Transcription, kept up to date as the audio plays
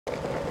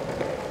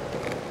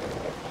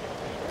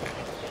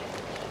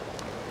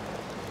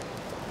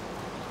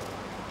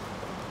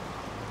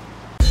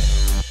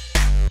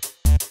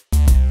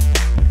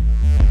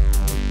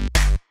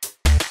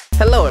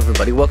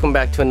everybody, welcome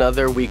back to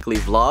another weekly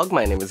vlog.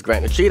 My name is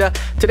Grant Uchida.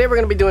 Today we're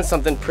gonna be doing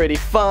something pretty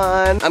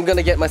fun. I'm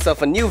gonna get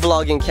myself a new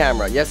vlogging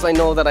camera. Yes, I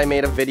know that I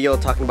made a video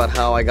talking about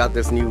how I got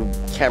this new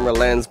camera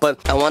lens,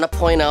 but I want to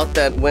point out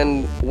that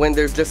when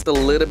there's just a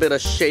little bit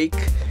of shake,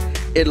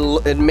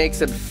 it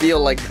makes it feel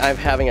like I'm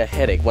having a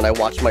headache when I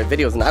watch my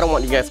videos, and I don't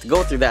want you guys to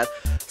go through that.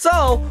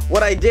 So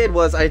what I did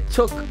was I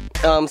took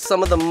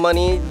some of the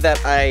money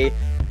that I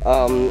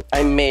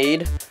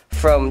made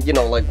from, you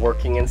know, like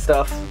working and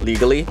stuff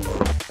legally.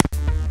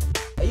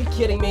 Are you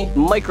kidding me?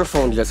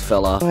 Microphone just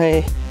fell off.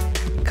 Hey,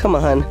 come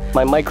on.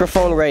 My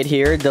microphone right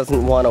here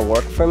doesn't want to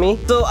work for me.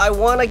 So I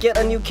want to get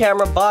a new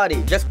camera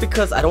body just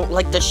because I don't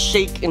like the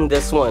shake in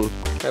this one.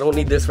 I don't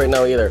need this right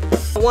now either.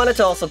 I wanted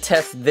to also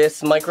test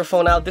this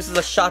microphone out. This is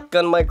a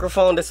shotgun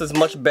microphone. This is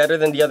much better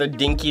than the other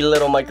dinky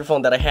little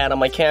microphone that I had on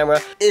my camera.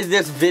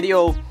 This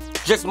video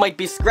just might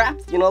be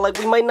scrapped, you know, like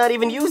we might not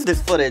even use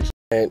this footage.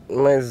 Alright,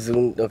 my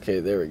zoom, okay,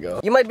 there we go.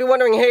 You might be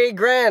wondering, hey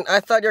Grant, I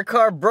thought your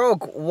car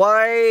broke.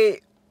 Why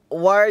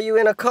are you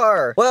in a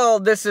car? Well,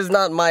 this is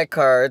not my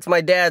car, it's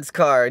my dad's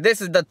car. This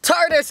is the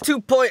TARDIS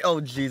 2.0. Oh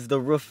jeez, the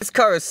roof. This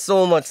car is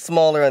so much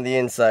smaller on the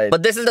inside.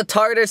 But this is the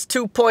TARDIS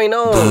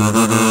 2.0.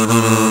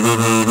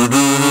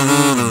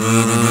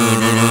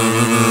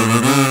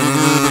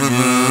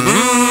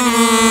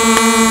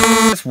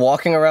 Just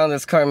walking around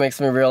this car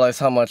makes me realize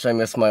how much I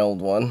miss my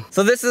old one.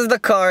 So this is the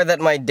car that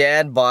my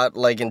dad bought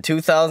like in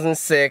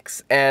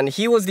 2006, and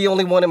he was the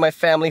only one in my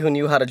family who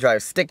knew how to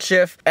drive stick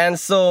shift. And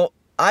so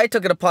I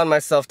took it upon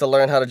myself to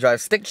learn how to drive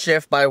stick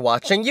shift by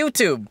watching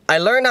YouTube. I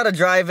learned how to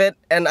drive it,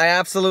 and I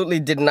absolutely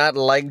did not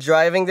like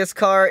driving this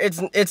car.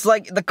 It's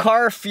like the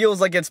car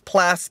feels like it's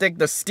plastic.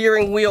 The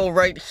steering wheel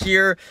right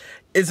here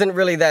isn't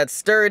really that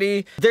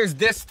sturdy. There's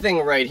this thing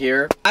right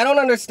here. I don't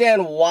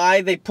understand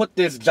why they put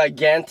this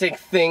gigantic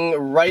thing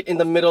right in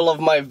the middle of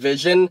my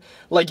vision.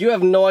 Like, you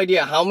have no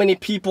idea how many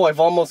people I've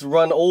almost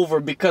run over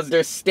because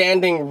they're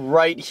standing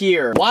right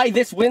here. Why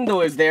this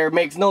window is there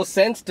makes no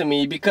sense to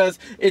me because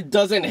it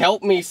doesn't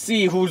help me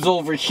see who's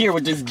over here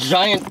with this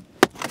giant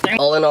thing.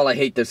 All in all, I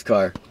hate this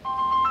car.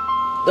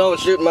 Oh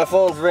shoot, my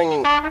phone's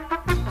ringing.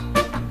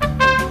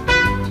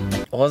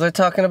 What was I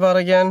talking about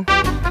again?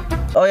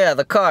 Oh yeah,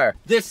 the car.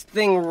 This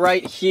thing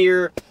right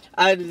here,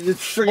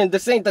 this ain't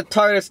the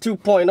TARDIS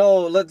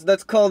 2.0.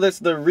 Let's call this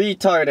the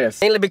retardis.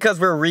 Mainly because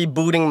we're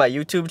rebooting my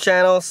YouTube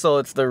channel, so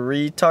it's the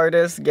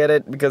retardis. Get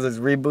it? Because it's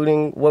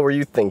rebooting. What were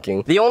you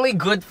thinking? The only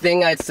good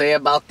thing I'd say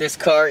about this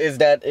car is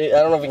that, I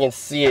don't know if you can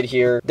see it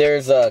here,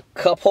 there's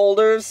cup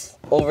holders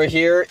over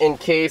here in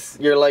case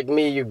you're like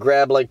me, you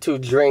grab like 2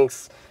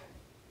 drinks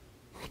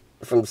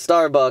from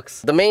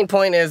Starbucks. The main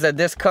point is that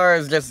this car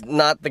is just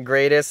not the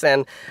greatest,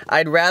 and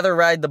I'd rather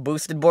ride the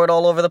boosted board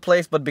all over the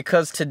place, but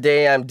because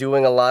today I'm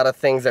doing a lot of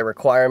things that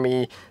require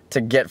me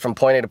to get from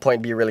point A to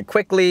point B really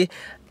quickly,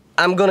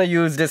 I'm gonna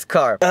use this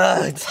car.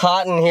 It's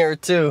hot in here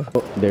too.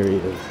 Oh, there he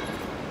is.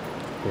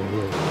 There he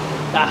is.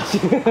 Ah,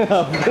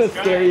 I'm gonna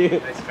scare you.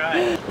 Nice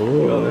try.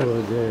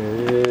 Oh,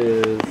 there it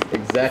is.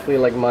 Exactly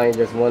like mine,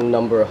 just one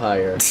number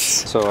higher.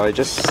 So I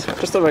just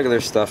the regular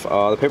stuff.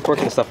 The paperwork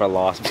and stuff I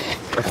lost.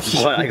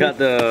 But I got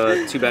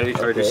the 2 battery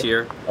chargers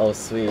here. Oh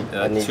sweet. 2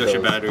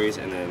 extra batteries,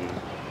 and then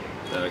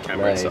the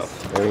camera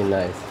itself. Very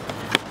nice.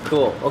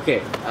 Cool.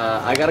 Okay.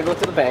 I gotta go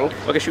to the bank.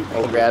 Okay, shoot.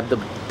 And grab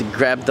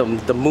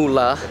the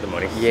moolah. The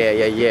money. Yeah.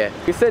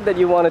 You said that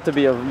you wanted to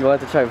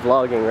try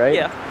vlogging, right?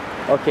 Yeah.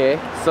 Okay.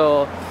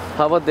 So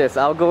how about this?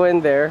 I'll go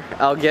in there.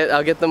 I'll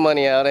get the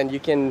money out, and you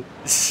can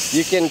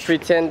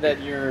pretend that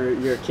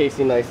you're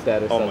Casey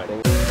Neistat or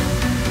something.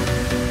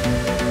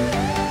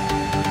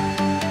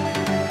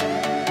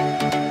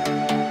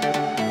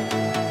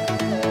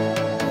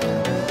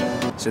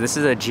 So this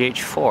is a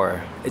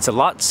GH4. It's a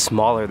lot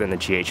smaller than the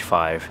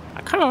GH5.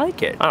 I kind of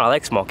like it. I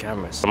like small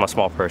cameras. I'm a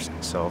small person,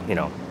 so, you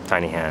know,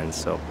 tiny hands,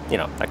 so, you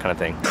know, that kind of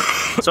thing.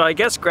 So I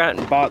guess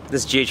Grant bought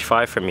this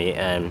GH5 for me,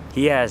 and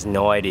he has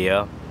no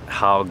idea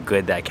how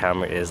good that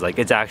camera is. Like,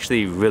 it's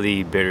actually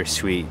really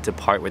bittersweet to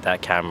part with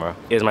that camera.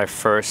 It was my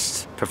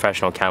first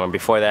professional camera.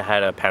 Before that, I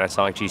had a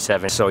Panasonic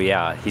G7. So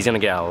yeah, he's gonna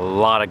get a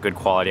lot of good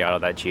quality out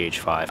of that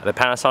GH5. The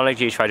Panasonic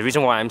GH5, the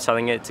reason why I'm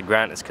selling it to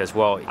Grant is because,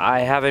 well,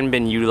 I haven't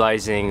been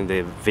utilizing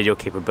the video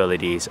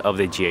capabilities of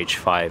the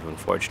GH5,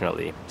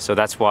 unfortunately. So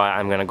that's why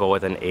I'm gonna go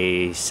with an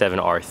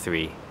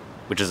A7R3.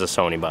 Which is a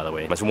Sony, by the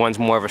way. One's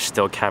more of a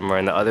still camera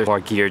and the other's more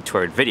geared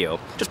toward video.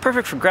 Just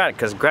perfect for Grant,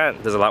 because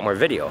Grant does a lot more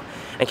video.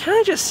 And can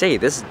I just say,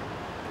 this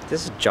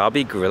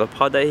Joby Gorilla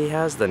Pod that he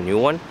has, the new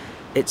one,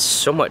 it's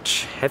so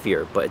much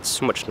heavier, but it's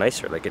so much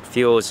nicer. Like, it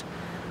feels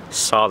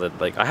solid.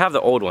 Like, I have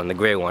the old one, the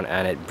gray one,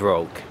 and it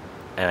broke,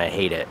 and I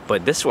hate it.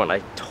 But this one,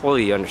 I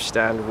totally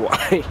understand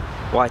why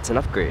why it's an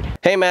upgrade.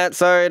 Hey Matt,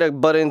 sorry to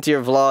butt into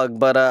your vlog,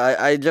 but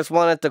I just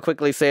wanted to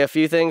quickly say a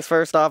few things.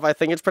 First off, I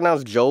think it's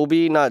pronounced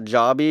Joby, not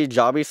Joby.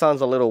 Joby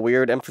sounds a little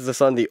weird,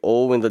 emphasis on the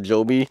O in the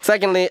Joby.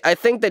 Secondly, I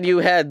think that you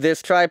had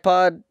this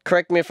tripod,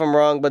 correct me if I'm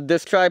wrong, but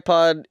this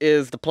tripod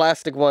is the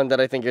plastic one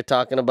that I think you're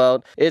talking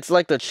about. It's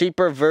like the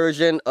cheaper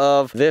version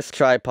of this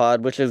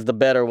tripod, which is the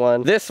better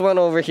one. This one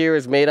over here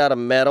is made out of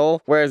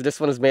metal, whereas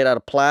this one is made out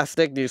of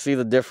plastic. Do you see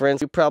the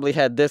difference? You probably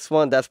had this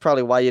one, that's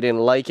probably why you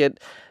didn't like it.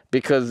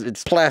 Because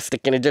it's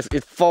plastic and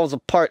it falls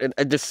apart and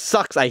it just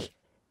sucks. I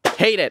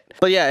hate it.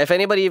 But yeah, if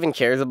anybody even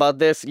cares about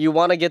this, you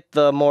want to get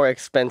the more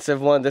expensive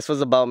one. This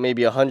was about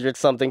maybe 100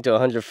 something to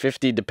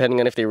 150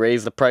 depending on if they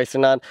raise the price or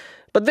not.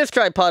 But this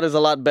tripod is a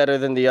lot better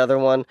than the other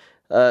one.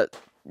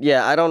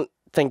 Yeah, I don't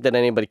think that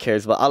anybody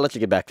cares, but I'll let you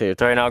get back to it.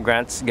 So right now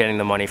Grant's getting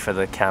the money for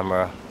the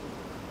camera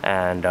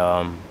and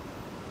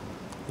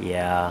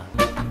yeah.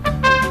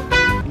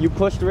 You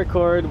pushed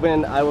record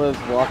when I was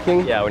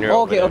walking? Yeah, when you're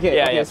okay.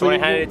 Yeah, So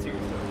when I handed it to you.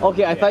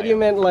 Okay, I thought you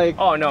meant like...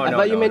 Oh, no, I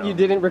thought you meant you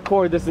didn't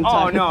record this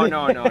entire thing. Oh,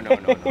 no.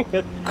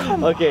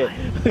 Come on. Okay.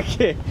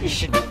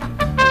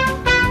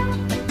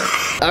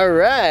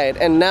 Alright,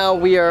 and now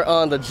we are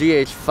on the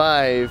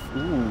GH5.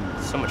 Ooh.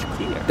 So much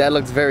cleaner. That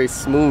looks very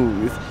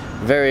smooth.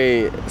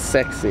 Very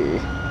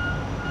sexy.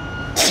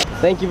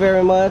 Thank you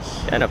very much.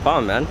 Yeah, no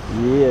problem, man.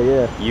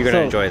 Yeah. You're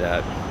gonna enjoy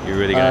that. You're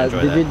really gonna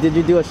enjoy that. Did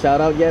you do a shout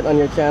out yet on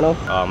your channel?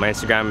 My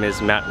Instagram is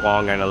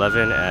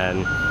mattwong911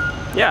 and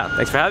yeah,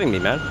 thanks for having me,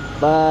 man.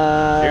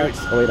 Bye.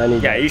 Oh wait, I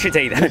need Yeah, you should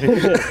take that.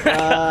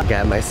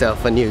 Got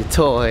myself a new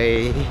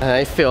toy.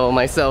 I fill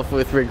myself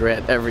with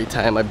regret every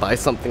time I buy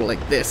something like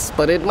this,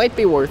 but it might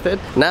be worth it.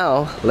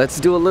 Now, let's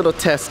do a little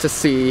test to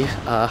see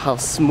how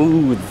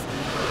smooth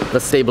the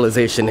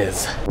stabilization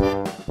is.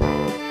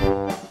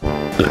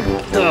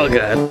 Oh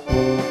god.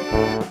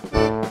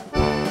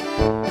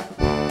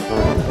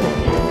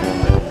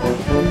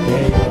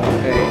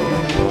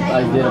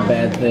 I did a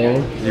bad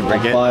thing. You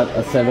break it? I bought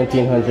a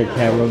 1700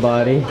 camera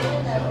body.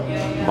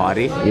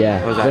 Body? Yeah,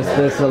 what was that? Just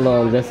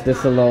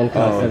this alone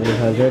cost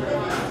 1700.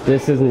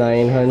 This is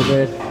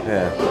 900.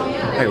 Yeah.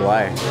 Hey,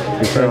 why? Why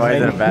is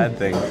that a bad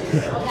thing?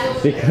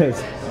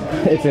 Because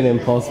it's an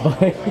impulse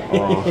buy.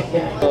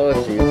 Oh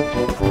shoot.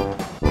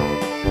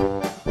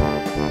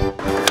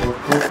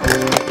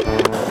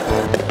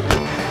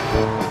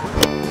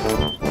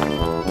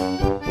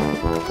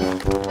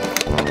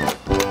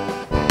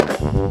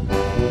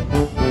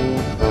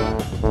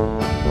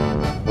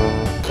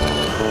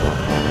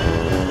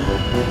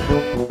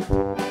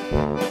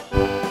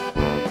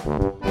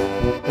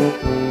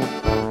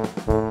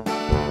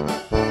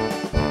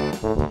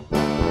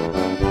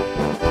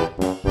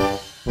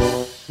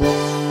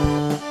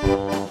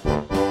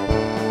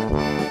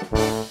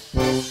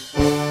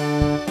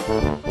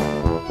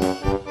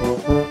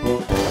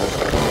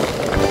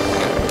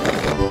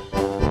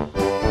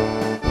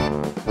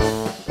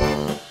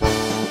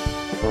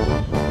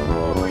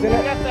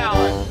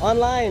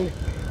 Online.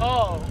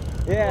 Oh.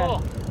 Yeah.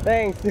 Cool.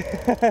 Thanks.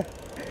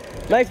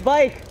 Nice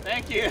bike.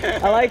 Thank you.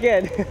 I like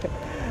it.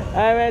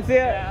 Alright man, see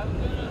ya. Yeah.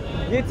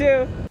 You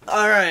too.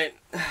 Alright.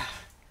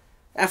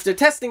 After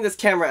testing this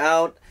camera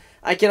out,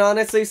 I can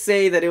honestly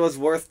say that it was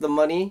worth the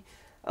money.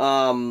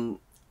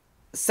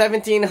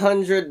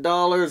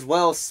 $1,700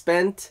 well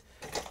spent.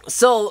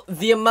 So,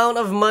 the amount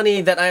of money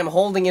that I am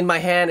holding in my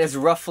hand is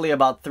roughly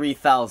about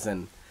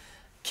 $3,000.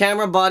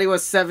 Camera body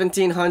was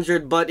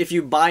 $1,700, but if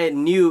you buy it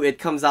new, it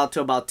comes out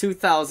to about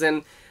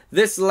 $2,000.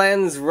 This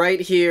lens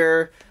right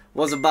here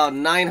was about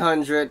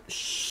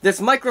 $900. This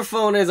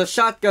microphone is a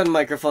shotgun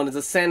microphone. It's a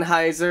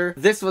Sennheiser.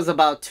 This was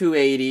about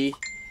 $280.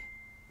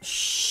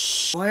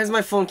 Why does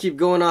my phone keep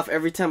going off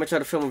every time I try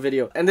to film a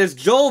video? And this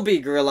Joby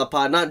Gorilla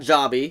Pod, not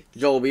Joby,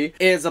 Joby,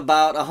 is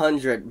about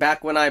 $100.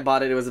 Back when I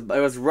bought it, it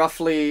was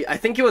roughly, I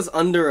think it was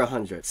under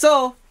 $100.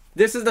 So,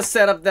 this is the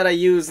setup that I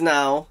use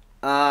now.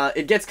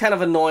 It gets kind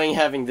of annoying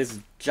having this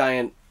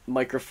giant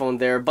microphone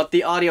there, but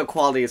the audio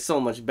quality is so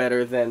much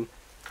better than...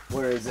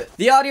 Where is it?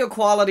 The audio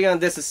quality on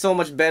this is so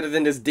much better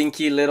than this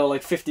dinky little,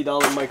 like,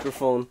 $50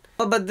 microphone.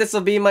 But this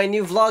will be my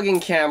new vlogging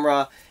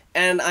camera,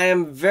 and I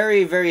am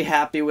very, very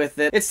happy with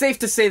it. It's safe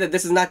to say that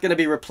this is not going to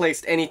be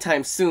replaced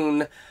anytime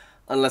soon,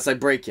 unless I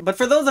break it. But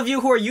for those of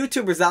you who are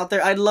YouTubers out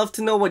there, I'd love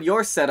to know what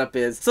your setup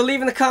is. So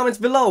leave in the comments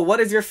below, what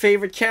is your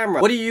favorite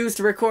camera? What do you use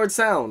to record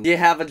sound? Do you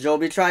have a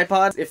Joby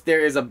tripod? If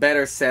there is a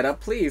better setup,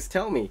 please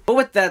tell me. But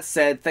with that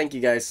said, thank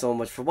you guys so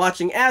much for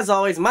watching. As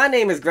always, my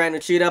name is Grant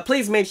Uchida.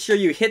 Please make sure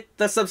you hit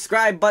the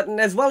subscribe button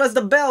as well as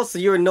the bell so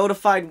you are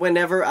notified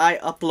whenever I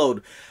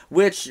upload,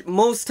 which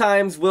most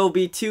times will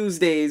be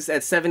Tuesdays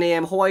at 7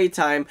 AM Hawaii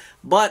time,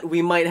 but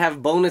we might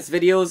have bonus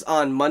videos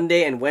on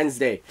Monday and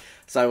Wednesday.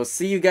 So I will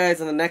see you guys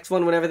on the next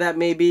one, whenever that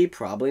may be,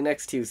 probably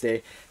next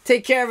Tuesday.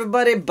 Take care,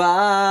 everybody.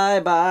 Bye,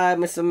 bye,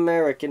 Miss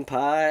American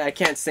Pie. I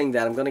can't sing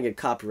that. I'm gonna get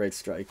copyright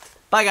striked.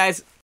 Bye,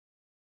 guys.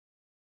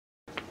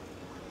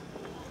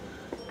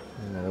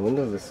 Man, the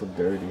windows are so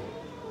dirty.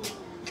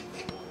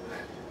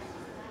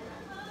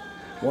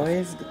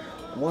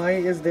 Why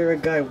is there a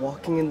guy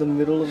walking in the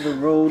middle of the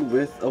road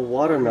with a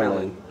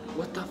watermelon?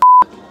 What the f?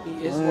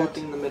 He is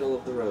walking in the middle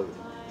of the road.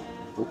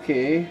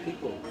 Okay.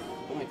 People.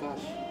 Oh my gosh.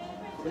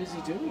 What is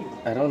he doing?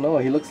 I don't know.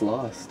 He looks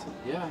lost.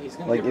 Yeah, he's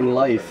gonna like get in run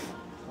life.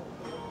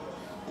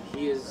 over.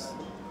 He is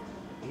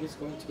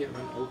going to get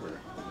run over.